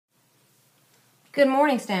Good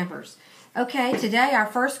morning, Stampers. Okay, today our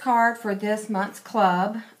first card for this month's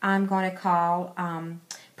club I'm going to call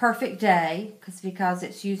Perfect Day because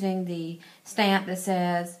it's using the stamp that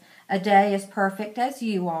says, "A day as perfect as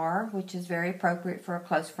you are," which is very appropriate for a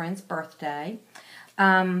close friend's birthday.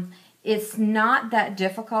 It's not that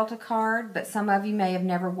difficult a card, but some of you may have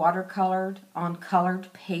never watercolored on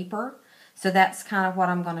colored paper. So that's kind of what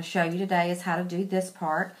I'm going to show you today, is how to do this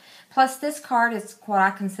part. Plus, this card is what I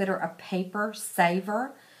consider a paper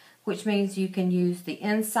saver, which means you can use the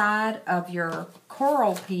inside of your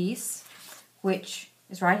coral piece, which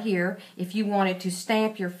is right here. If you wanted to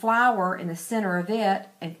stamp your flower in the center of it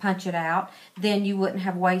and punch it out, then you wouldn't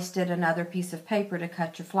have wasted another piece of paper to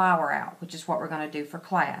cut your flower out, which is what we're going to do for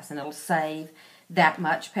class. And it'll save that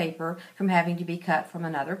much paper from having to be cut from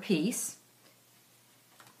another piece.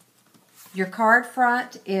 Your card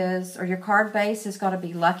front is, or your card base is going to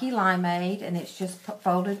be Lucky Limeade, and it's just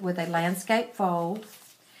folded with a landscape fold.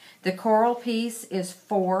 The coral piece is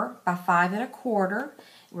 4 by 5 1/4.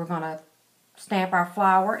 We're going to stamp our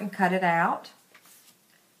flower and cut it out.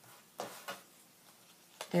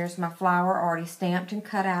 There's my flower already stamped and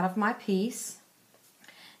cut out of my piece.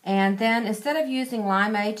 And then instead of using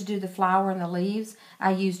limeade to do the flower and the leaves,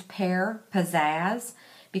 I used Pear Pizzazz,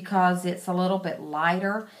 because it's a little bit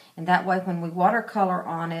lighter, and that way when we watercolor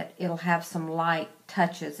on it, it'll have some light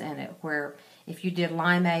touches in it, where if you did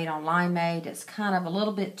limeade on limeade, it's kind of a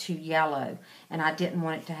little bit too yellow, and I didn't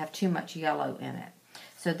want it to have too much yellow in it.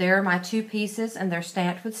 So there are my two pieces, and they're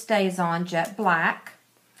stamped with StazOn Jet Black.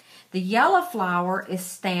 The yellow flower is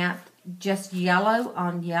stamped just yellow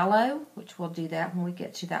on yellow, which we'll do that when we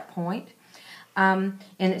get to that point, and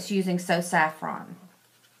it's using So Saffron.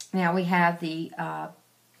 Now we have the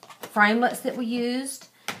framelits that we used,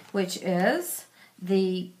 which is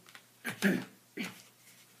the, let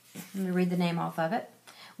me read the name off of it,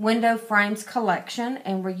 Window Frames Collection,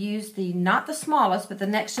 and we used the, not the smallest, but the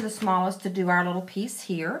next to the smallest to do our little piece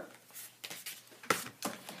here.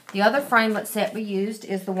 The other framelit set we used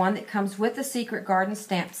is the one that comes with the Secret Garden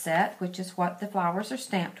stamp set, which is what the flowers are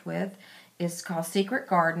stamped with. It's called Secret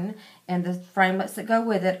Garden, and the framelits that go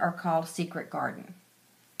with it are called Secret Garden.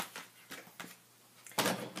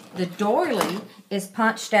 The doily is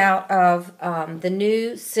punched out of the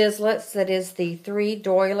new Sizzlets. That is the 3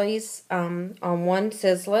 doilies on one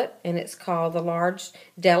Sizzlet, and it's called the Large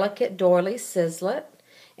Delicate Doily Sizzlet,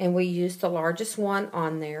 and we used the largest one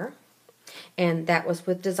on there, and that was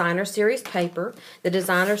with Designer Series paper. The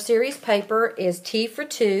Designer Series paper is T for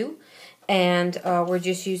 2, and we're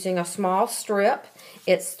just using a small strip.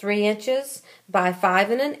 It's 3 inches by 5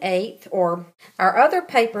 1/8, or our other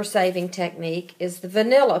paper saving technique is the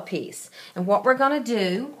vanilla piece. And what we're going to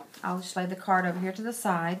do, I'll just lay the card over here to the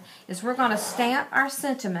side, is we're going to stamp our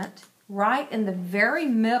sentiment right in the very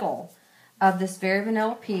middle of this very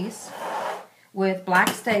vanilla piece with black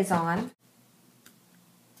StazOn.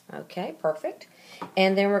 Okay, perfect.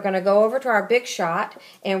 And then we're going to go over to our big shot,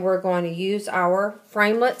 and we're going to use our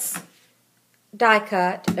framelits die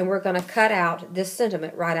cut, and we're going to cut out this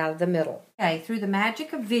sentiment right out of the middle. Okay, through the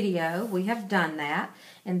magic of video, we have done that,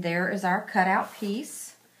 and there is our cutout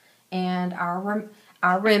piece and our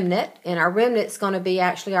remnant, and our remnant's going to be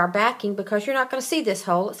actually our backing, because you're not going to see this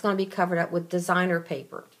hole. It's going to be covered up with designer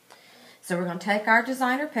paper. So we're going to take our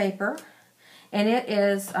designer paper, and it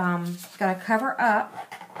is going to cover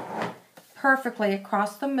up perfectly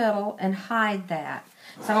across the middle and hide that.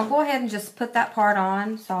 So I'll go ahead and just put that part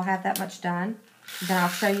on, so I'll have that much done. Then I'll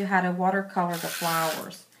show you how to watercolor the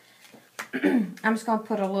flowers. I'm just going to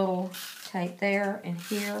put a little tape there and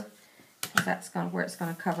here. That's where it's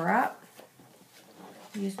going to cover up.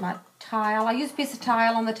 Use my tile. I use a piece of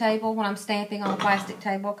tile on the table when I'm stamping on a plastic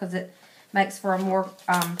table, because it makes for a more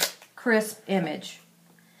crisp image.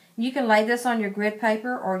 You can lay this on your grid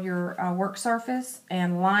paper or your work surface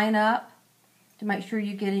and line up to make sure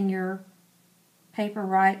you're getting your paper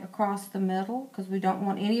right across the middle, because we don't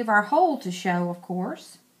want any of our hole to show, of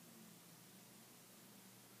course.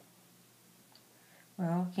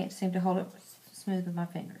 Well, I can't seem to hold it smooth with my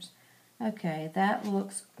fingers. Okay, that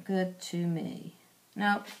looks good to me.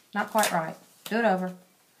 Nope, not quite right. Do it over.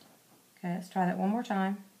 Okay, let's try that one more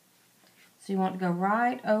time. So you want to go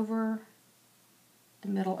right over the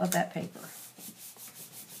middle of that paper.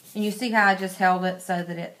 And you see how I just held it so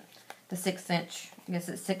that the 6 inch, I guess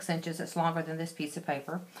it's 6 inches, it's longer than this piece of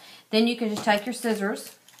paper. Then you can just take your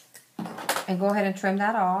scissors and go ahead and trim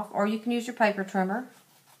that off, or you can use your paper trimmer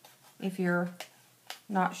if you're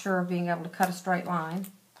not sure of being able to cut a straight line,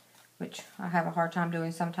 which I have a hard time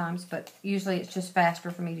doing sometimes, but usually it's just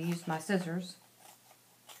faster for me to use my scissors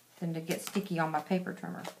than to get sticky on my paper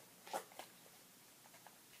trimmer.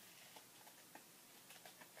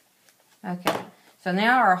 Okay, so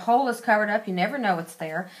now our hole is covered up. You never know it's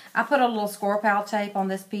there. I put a little score pal tape on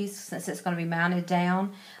this piece since it's going to be mounted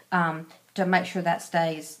down to make sure that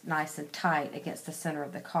stays nice and tight against the center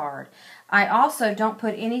of the card. I also don't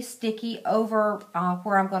put any sticky over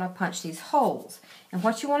where I'm going to punch these holes. And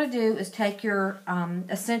what you want to do is take your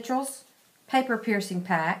Essentials paper piercing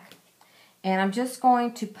pack, and I'm just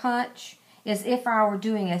going to punch as if I were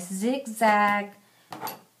doing a zigzag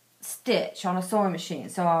stitch on a sewing machine.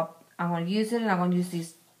 So I'm going to use it, and I'm going to use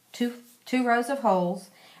these two rows of holes,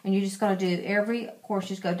 and you're just going to do of course,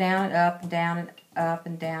 just go down and up and down and up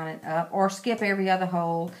and down and up, or skip every other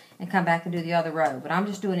hole and come back and do the other row. But I'm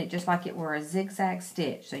just doing it just like it were a zigzag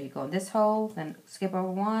stitch. So you go in this hole, then skip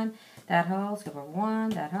over one, that hole, skip over one,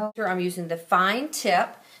 that hole. I'm using the fine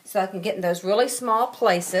tip so I can get in those really small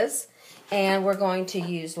places. And we're going to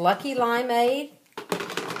use Lucky Limeade,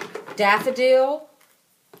 Daffodil,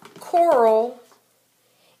 Coral,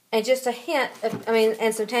 and just a hint of,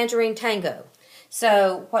 and some Tangerine Tango.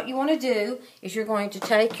 So what you want to do is you're going to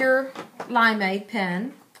take your Limeade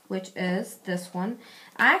pen, which is this one.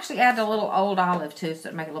 I actually added a little old olive too, so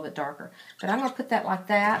it'll make it a little bit darker. But I'm going to put that like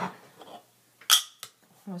that.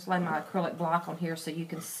 I'll just lay my acrylic block on here so you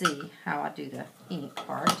can see how I do the ink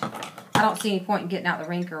part. I don't see any point in getting out the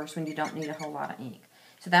rinkers when you don't need a whole lot of ink.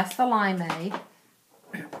 So that's the Limeade.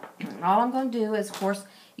 All I'm going to do is, of course,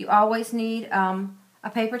 you always need a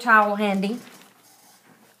paper towel handy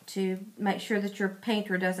to make sure that your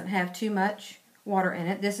painter doesn't have too much water in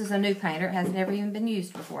it. This is a new painter. It has never even been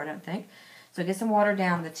used before, I don't think. So get some water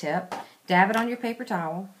down the tip. Dab it on your paper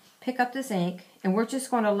towel. Pick up this ink, and we're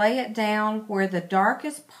just going to lay it down where the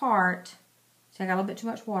darkest part. See, I got a little bit too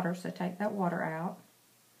much water, so take that water out.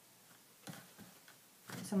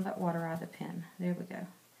 Get some of that water out of the pen. There we go. And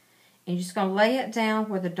you're just going to lay it down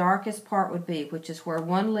where the darkest part would be, which is where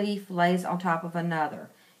one leaf lays on top of another.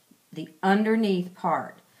 The underneath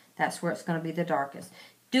part. That's where it's going to be the darkest.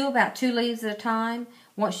 Do about 2 leaves at a time.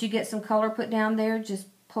 Once you get some color put down there, just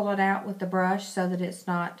pull it out with the brush so that it's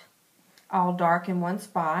not all dark in one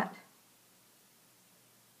spot.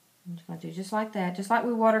 I'm just going to do just like that, just like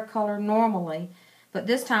we watercolor normally, but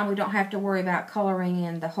this time we don't have to worry about coloring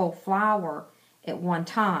in the whole flower at one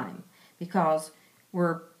time because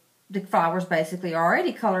the flower's basically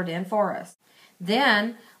already colored in for us.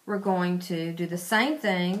 Then we're going to do the same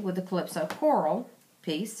thing with the Calypso Coral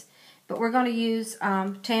piece, but we're going to use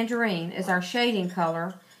Tangerine as our shading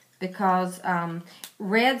color because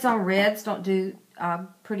reds on reds don't do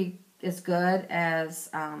pretty as good as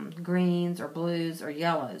greens or blues or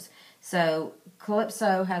yellows. So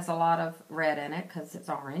Calypso has a lot of red in it because it's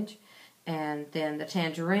orange, and then the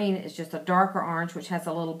Tangerine is just a darker orange which has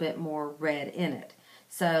a little bit more red in it.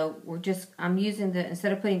 So I'm using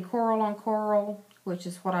instead of putting coral on coral, which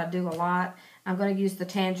is what I do a lot, I'm going to use the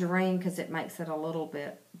Tangerine because it makes it a little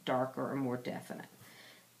bit darker and more definite.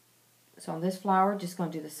 So on this flower, just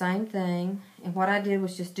going to do the same thing. And what I did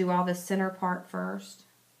was just do all this center part first.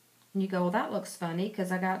 And you go, well, that looks funny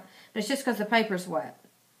but it's just because the paper's wet.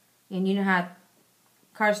 And you know how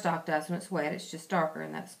cardstock does when it's wet, it's just darker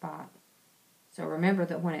in that spot. So remember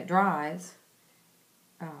that when it dries,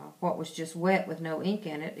 what was just wet with no ink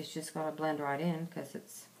in it, it's just going to blend right in because it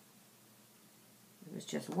was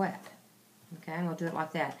just wet. Okay, I'm going to do it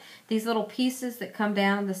like that. These little pieces that come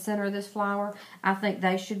down in the center of this flower, I think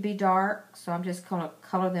they should be dark, so I'm just going to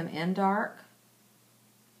color them in dark.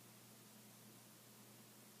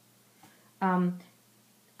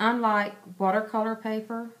 Unlike watercolor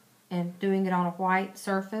paper and doing it on a white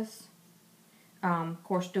surface, of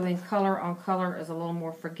course doing color on color is a little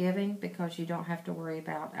more forgiving because you don't have to worry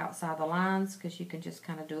about outside the lines because you can just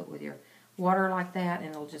kind of do it with your water like that and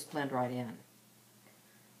it'll just blend right in.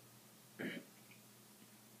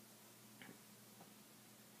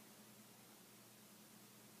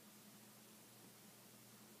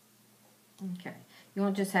 Okay, you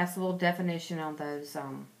want to just have a little definition on those.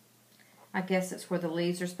 I guess it's where the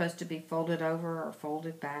leaves are supposed to be folded over or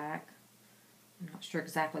folded back. I'm not sure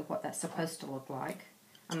exactly what that's supposed to look like.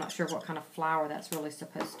 I'm not sure what kind of flower that's really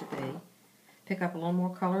supposed to be. Pick up a little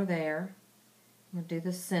more color there. I'm going to do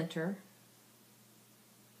the center.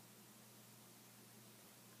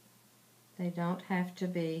 They don't have to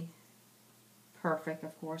be perfect,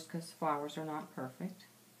 of course, because flowers are not perfect.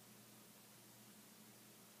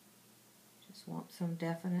 Just want some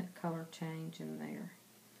definite color change in there.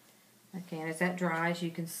 Okay, and as that dries,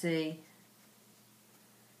 you can see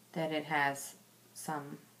that it has a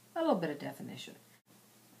little bit of definition.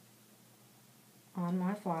 On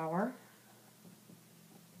my flower,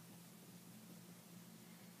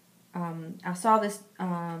 I saw this,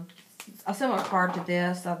 a similar card to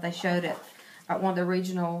this. They showed it at one of the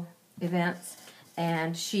regional events,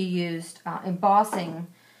 and she used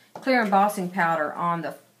clear embossing powder on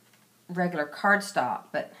the regular cardstock,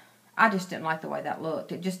 but I just didn't like the way that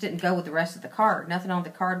looked. It just didn't go with the rest of the card. Nothing on the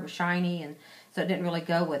card was shiny, and so it didn't really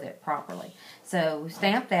go with it properly. So we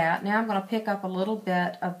stamped that. Now I'm going to pick up a little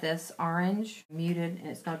bit of this orange, muted, and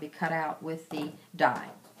it's going to be cut out with the die.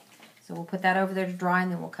 So we'll put that over there to dry,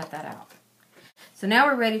 and then we'll cut that out. So now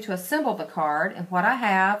we're ready to assemble the card, and what I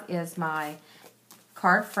have is my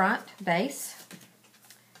card front base.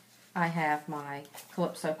 I have my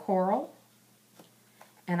Calypso Coral,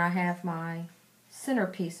 and I have my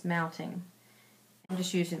centerpiece mounting. I'm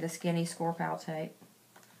just using the skinny score pal tape,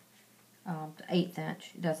 the 1/8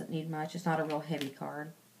 inch. It doesn't need much. It's not a real heavy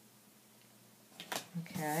card.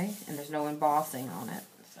 Okay, and there's no embossing on it.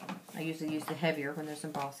 So I usually use the heavier when there's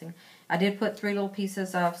embossing. I did put 3 little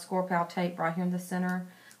pieces of score pal tape right here in the center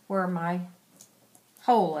where my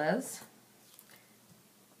hole is,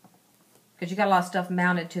 because you got a lot of stuff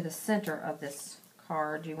mounted to the center of this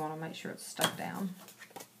card. You want to make sure it's stuck down.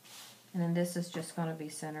 And then this is just going to be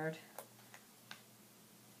centered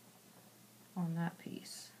on that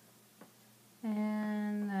piece.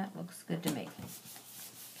 And that looks good to me.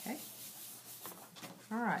 Okay.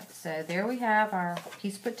 Alright, so there we have our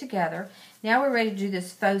piece put together. Now we're ready to do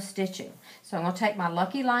this faux stitching. So I'm going to take my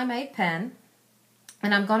Lucky Limeade pen,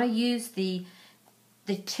 and I'm going to use the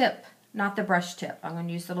tip, not the brush tip. I'm going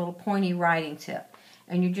to use the little pointy writing tip.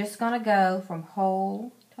 And you're just going to go from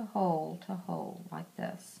hole to hole to hole like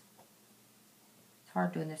this. It's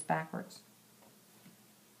hard doing this backwards.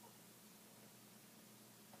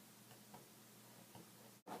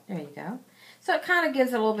 There you go. So it kind of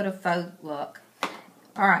gives it a little bit of faux look.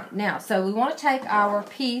 Alright, now, so we want to take our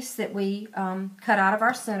piece that we cut out of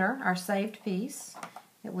our center, our saved piece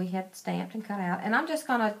that we had stamped and cut out, and I'm just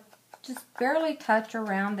going to barely touch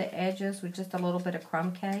around the edges with just a little bit of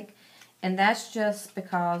crumb cake, and that's just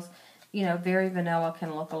because, you know, very vanilla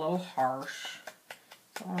can look a little harsh.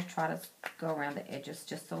 So I'm going to try to go around the edges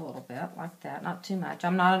just a little bit like that, not too much.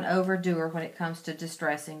 I'm not an overdoer when it comes to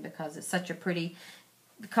distressing because it's such a pretty,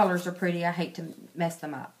 the colors are pretty, I hate to mess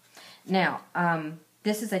them up. Now,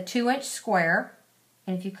 this is a 2-inch square,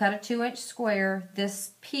 and if you cut a 2-inch square,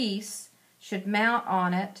 this piece should mount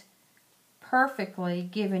on it perfectly,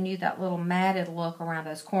 giving you that little matted look around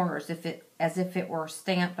those corners, as if it were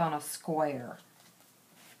stamped on a square.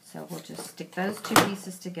 So we'll just stick those 2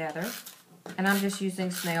 pieces together, and I'm just using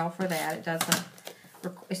snail for that.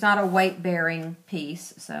 It's not a weight-bearing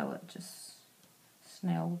piece, so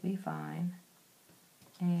snail will be fine.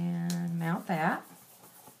 And mount that.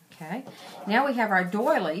 Okay, now we have our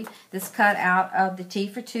doily that's cut out of the T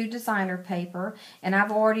for 2 designer paper, and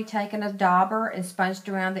I've already taken a dauber and sponged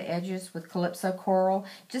around the edges with Calypso Coral,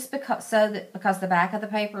 just because the back of the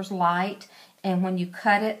paper is light, and when you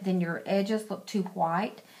cut it, then your edges look too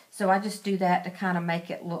white. So I just do that to kind of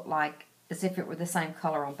make it look like as if it were the same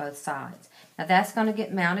color on both sides. Now that's going to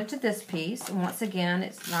get mounted to this piece, and once again,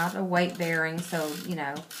 it's not a weight bearing, so you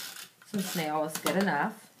know, some snail is good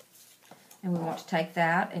enough. And we want to take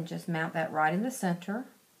that and just mount that right in the center.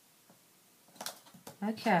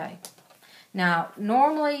 Okay. Now,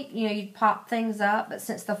 normally, you know, you'd pop things up, but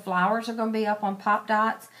since the flowers are going to be up on pop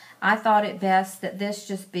dots, I thought it best that this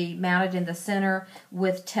just be mounted in the center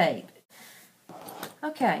with tape.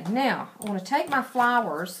 Okay, now, I want to take my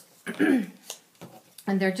flowers, and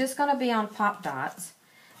they're just going to be on pop dots.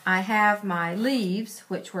 I have my leaves,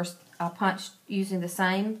 which were punched using the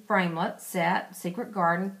same framelit set, Secret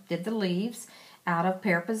Garden, did the leaves out of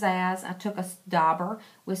Pear Pizzazz. I took a dauber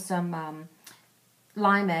with some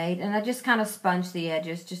limeade, and I just kind of sponged the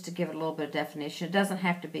edges just to give it a little bit of definition. It doesn't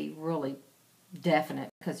have to be really definite,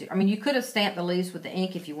 because, I mean, you could have stamped the leaves with the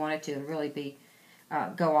ink if you wanted to and really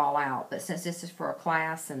go all out, but since this is for a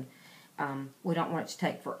class and we don't want it to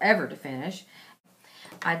take forever to finish,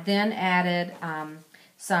 I then added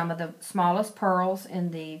some of the smallest pearls in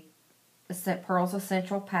the Pearls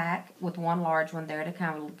Essential pack with 1 large one there to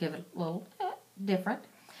kind of give it a little different.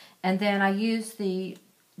 And then I used the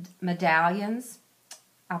medallions,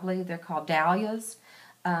 I believe they're called dahlias,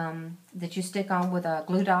 that you stick on with a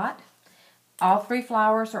glue dot. All 3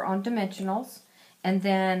 flowers are on dimensionals. And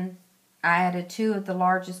then I added 2 of the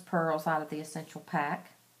largest pearls out of the Essential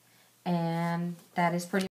pack. And that is pretty